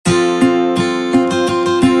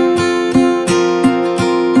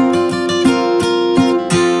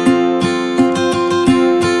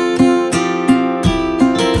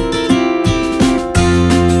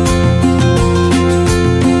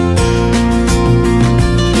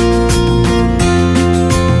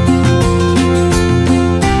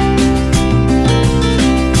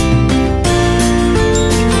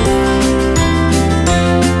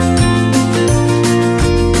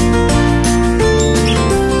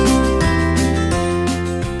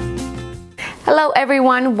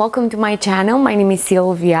everyone, welcome to my channel. My name is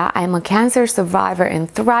Sylvia. I'm a cancer survivor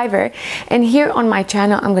and thriver, and here on my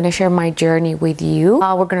channel I'm going to share my journey with you.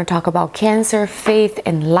 We're going to talk about cancer, faith,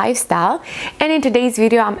 and lifestyle. And in today's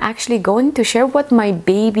video I'm actually going to share what my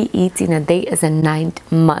baby eats in a day as a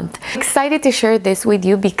 9th month. I'm excited to share this with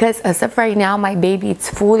you because as of right now my baby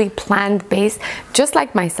eats fully plant-based just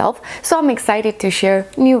like myself, so I'm excited to share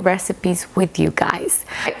new recipes with you guys.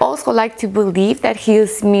 I also like to believe that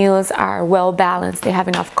his meals are well balanced. They have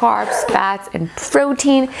enough carbs, fats, and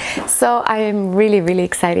protein, so I am really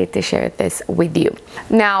excited to share this with you.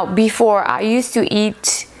 Now, before I used to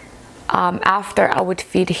eat after I would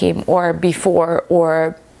feed him, or before,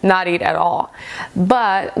 or not eat at all,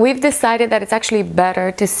 but we've decided that it's actually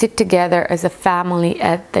better to sit together as a family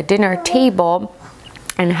at the dinner table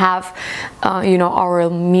and have our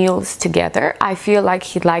meals together. I feel like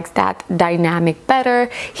he likes that dynamic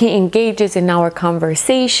better. He engages in our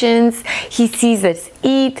conversations, he sees us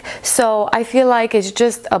eat, so I feel like it's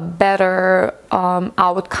just a better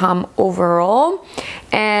outcome overall,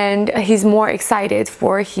 and he's more excited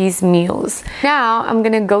for his meals. Now I'm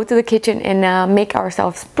gonna go to the kitchen and make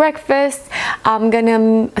ourselves breakfast. I'm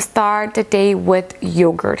gonna start the day with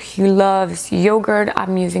yogurt. He loves yogurt.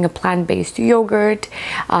 I'm using a plant-based yogurt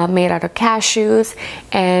made out of cashews,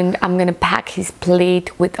 and I'm gonna pack his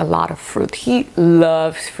plate with a lot of fruit. He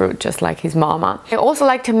loves fruit just like his mama. I also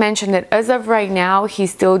like to mention that as of right now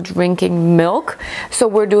he's still drinking milk, so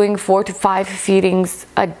we're doing 4 to 5 feedings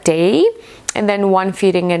a day, and then 1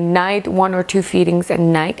 feeding at night, 1 or 2 feedings at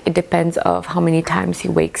night. It depends of how many times he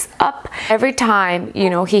wakes up. Every time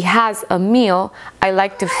he has a meal, I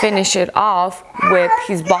like to finish it off with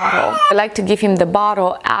his bottle. I like to give him the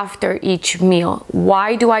bottle after each meal.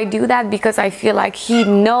 Why do I do that? Because I feel like he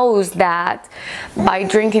knows that by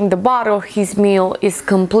drinking the bottle his meal is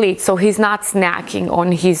complete, so he's not snacking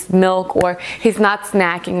on his milk or he's not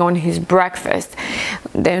snacking on his breakfast.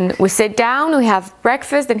 Then we sit down, we have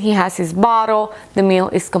breakfast, and he has his bottle. The meal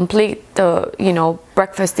is complete.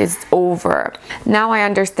 Breakfast is over. Now I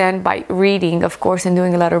understand by reading, of course, and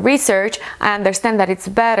doing a lot of research, I understand that it's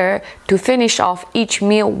better to finish off each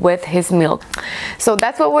meal with his milk. So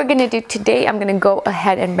that's what we're gonna do today. I'm gonna go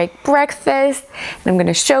ahead and make breakfast, and I'm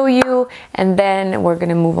gonna show you, and then we're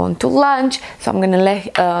gonna move on to lunch. So I'm gonna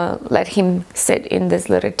let him sit in this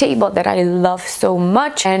little table that I love so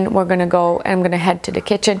much, and we're gonna go and I'm gonna head to the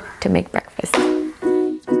kitchen to make breakfast.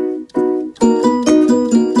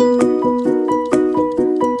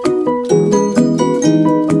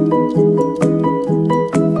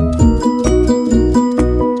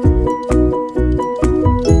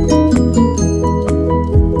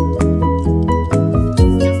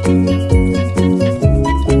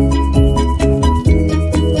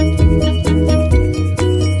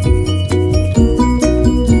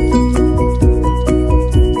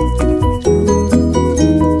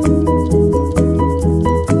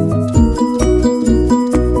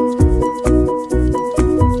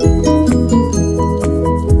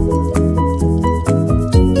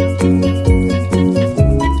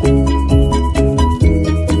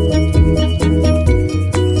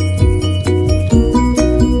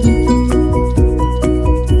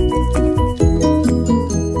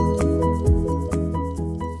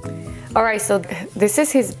 Alright, so this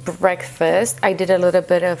is his breakfast. I did a little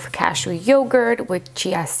bit of cashew yogurt with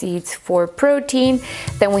chia seeds for protein.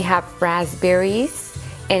 Then we have raspberries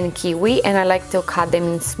and kiwi, and I like to cut them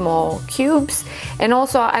in small cubes. And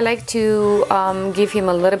also I like to give him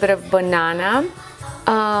a little bit of banana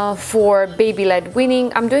for baby-led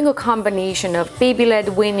weaning. I'm doing a combination of baby-led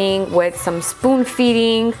weaning with some spoon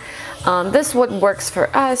feeding. This is what works for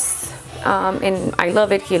us, and I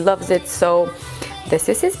love it. He loves it. So this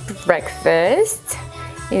is his breakfast,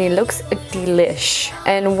 and it looks delish.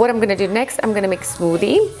 And what I'm gonna do next, I'm gonna make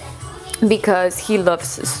smoothie because he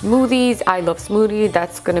loves smoothies. I love smoothies.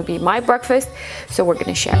 That's gonna be my breakfast, so we're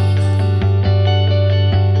gonna share.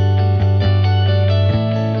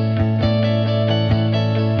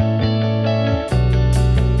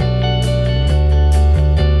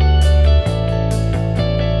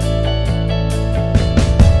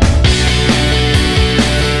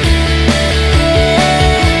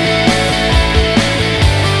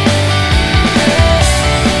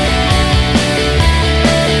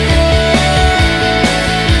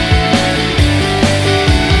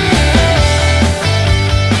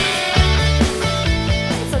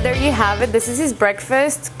 This is his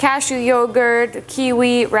breakfast: cashew yogurt,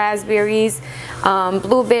 kiwi, raspberries,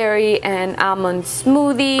 blueberry and almond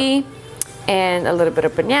smoothie, and a little bit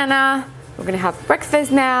of banana. We're gonna have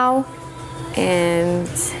breakfast now, and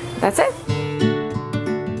that's it.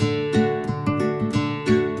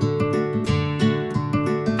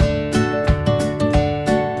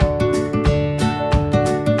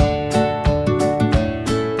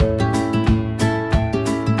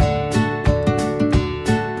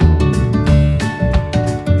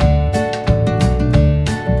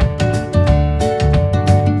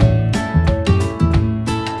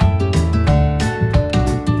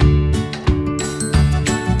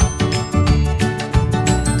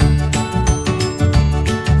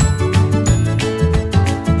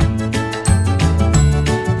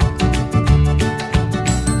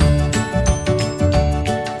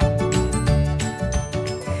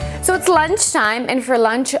 lunchtime, and for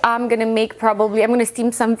lunch I'm gonna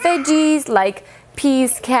steam some veggies like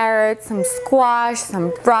peas, carrots, some squash,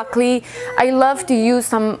 some broccoli. I love to use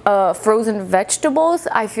some frozen vegetables.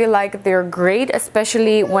 I feel like they're great,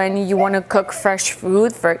 especially when you want to cook fresh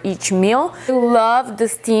food for each meal. I love the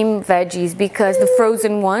steamed veggies because the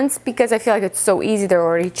frozen ones, because I feel like it's so easy. They're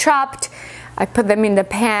already chopped. I put them in the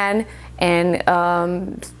pan and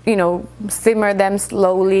you know, simmer them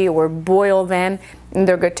slowly or boil them, and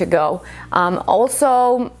they're good to go.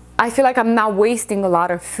 Also, I feel like I'm not wasting a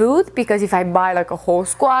lot of food, because if I buy like a whole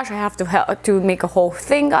squash, I have to make a whole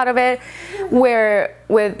thing out of it. Where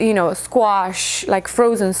with, you know, squash, like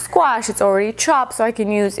frozen squash, it's already chopped, so I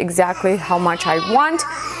can use exactly how much I want.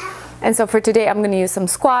 And so for today, I'm gonna use some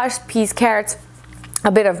squash, peas, carrots, a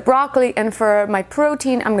bit of broccoli, and for my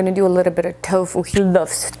protein I'm gonna do a little bit of tofu. He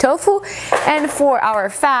loves tofu. And for our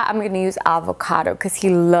fat, I'm gonna use avocado because he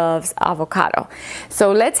loves avocado.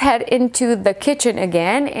 So let's head into the kitchen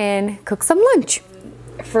again and cook some lunch.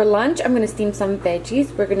 For lunch, I'm gonna steam some veggies.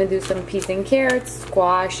 We're gonna do some peas and carrots,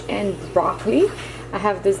 squash, and broccoli. I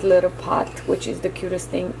have this little pot, which is the cutest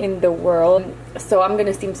thing in the world. So I'm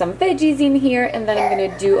gonna steam some veggies in here, and then I'm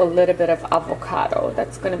gonna do a little bit of avocado.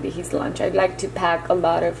 That's gonna be his lunch. I'd like to pack a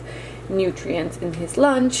lot of nutrients in his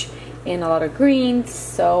lunch and a lot of greens.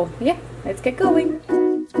 So yeah, let's get going.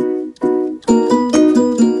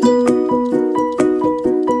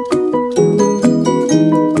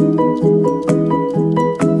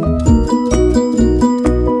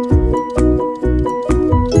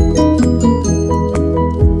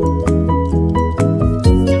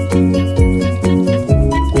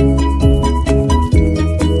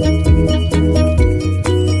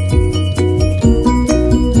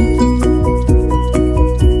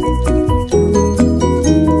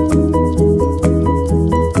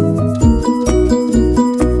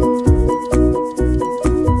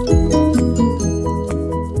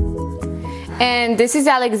 And this is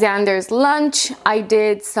Alexander's lunch. I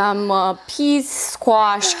did some peas,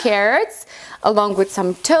 squash, carrots, along with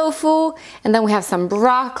some tofu, and then we have some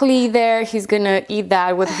broccoli there. He's gonna eat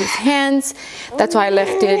that with his hands. That's why I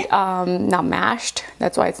left it not mashed.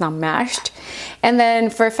 That's why it's not mashed. And then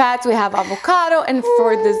for fats, we have avocado, and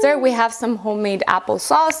for dessert, we have some homemade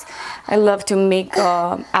applesauce. I love to make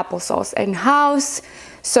applesauce in-house.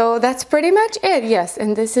 So that's pretty much it. Yes,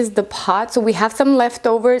 and this is the pot. So we have some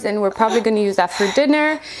leftovers, and we're probably going to use that for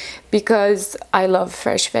dinner because I love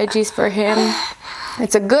fresh veggies for him.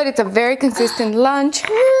 It's a very consistent lunch,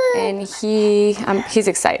 and he's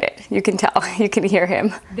excited. You can tell, you can hear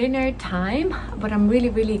him. Dinner time, but I'm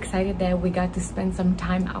really excited that we got to spend some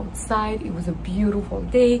time outside. It was a beautiful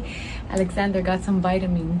day. Alexander got some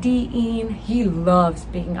vitamin D in. He loves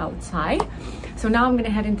being outside. So now I'm gonna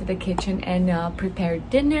head into the kitchen and prepare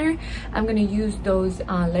dinner. I'm gonna use those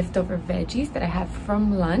leftover veggies that I have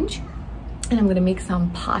from lunch, and I'm gonna make some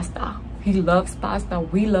pasta. He loves pasta.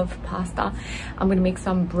 We love pasta. I'm gonna make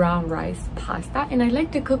some brown rice pasta, and I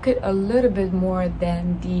like to cook it a little bit more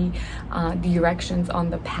than the directions on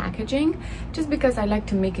the packaging, just because I like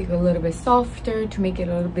to make it a little bit softer, to make it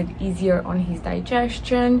a little bit easier on his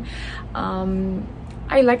digestion.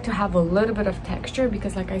 I like to have a little bit of texture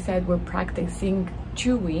because, like I said, we're practicing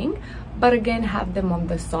chewing, but again, have them on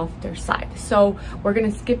the softer side. So we're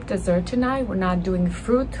gonna skip dessert tonight. We're not doing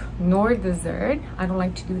fruit nor dessert. I don't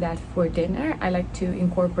like to do that for dinner. I like to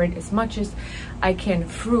incorporate as much as I can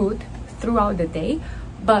fruit throughout the day,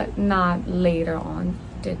 but not later on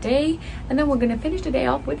the day. And then we're gonna finish the day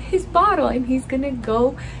off with his bottle, and he's gonna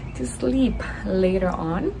go to sleep later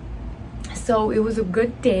on. So it was a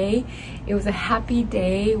good day. It was a happy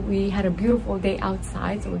day. We had a beautiful day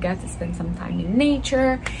outside, so we got to spend some time in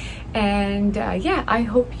nature. And yeah, I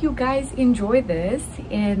hope you guys enjoy this,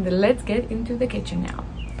 and let's get into the kitchen now.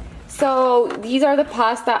 So these are the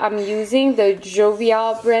pasta I'm using, the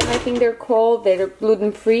Jovial brand, I think they're called. They're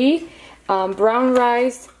gluten-free. Brown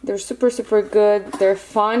rice. They're super good. They're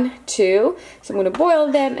fun too. So I'm gonna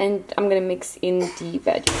boil them, and I'm gonna mix in the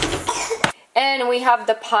veggies. And we have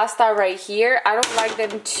the pasta right here. I don't like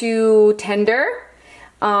them too tender.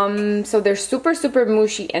 So they're super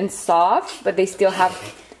mushy and soft, but they still have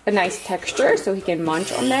a nice texture, so he can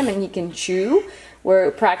munch on them and he can chew.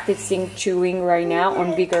 We're practicing chewing right now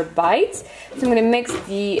on bigger bites. So I'm gonna mix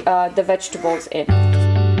the vegetables in.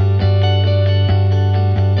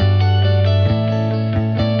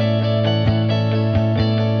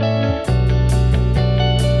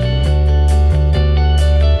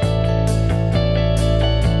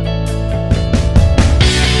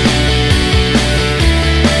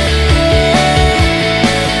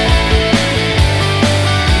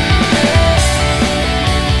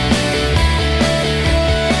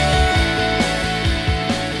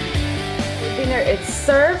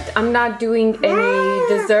 I'm not doing any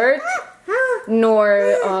dessert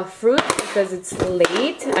nor fruit because it's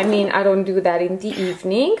late. I mean, I don't do that in the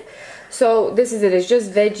evening. So this is it. It's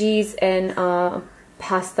just veggies and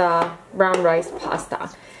pasta, brown rice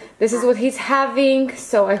pasta. This is what he's having,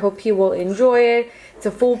 so I hope he will enjoy it. It's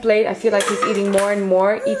a full plate. I feel like he's eating more and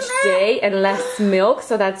more each day and less milk,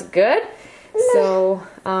 so that's good. So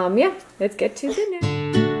yeah, let's get to dinner.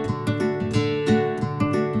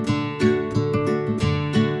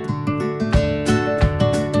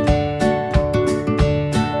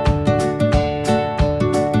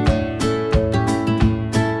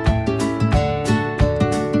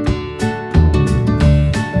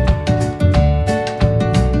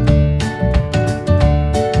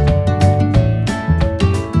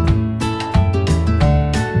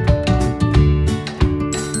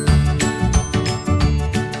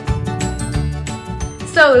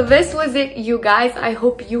 So this was it, you guys. I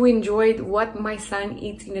hope you enjoyed what my son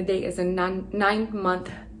eats in a day as a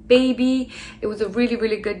 9-month baby. It was a really,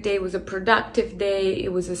 really good day. It was a productive day.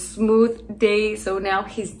 It was a smooth day. So now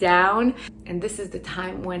he's down. And this is the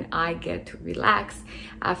time when I get to relax.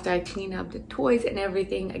 After I clean up the toys and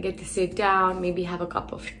everything, I get to sit down, maybe have a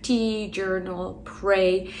cup of tea, journal,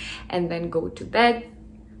 pray, and then go to bed.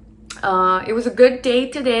 It was a good day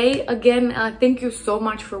today. Again, thank you so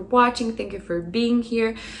much for watching. Thank you for being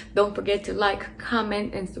here. Don't forget to like,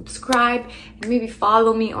 comment, and subscribe, and maybe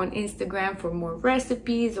follow me on Instagram for more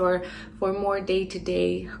recipes or for more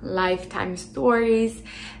day-to-day lifetime stories.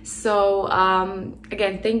 So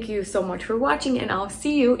again, thank you so much for watching, and I'll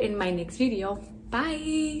see you in my next video.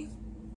 Bye.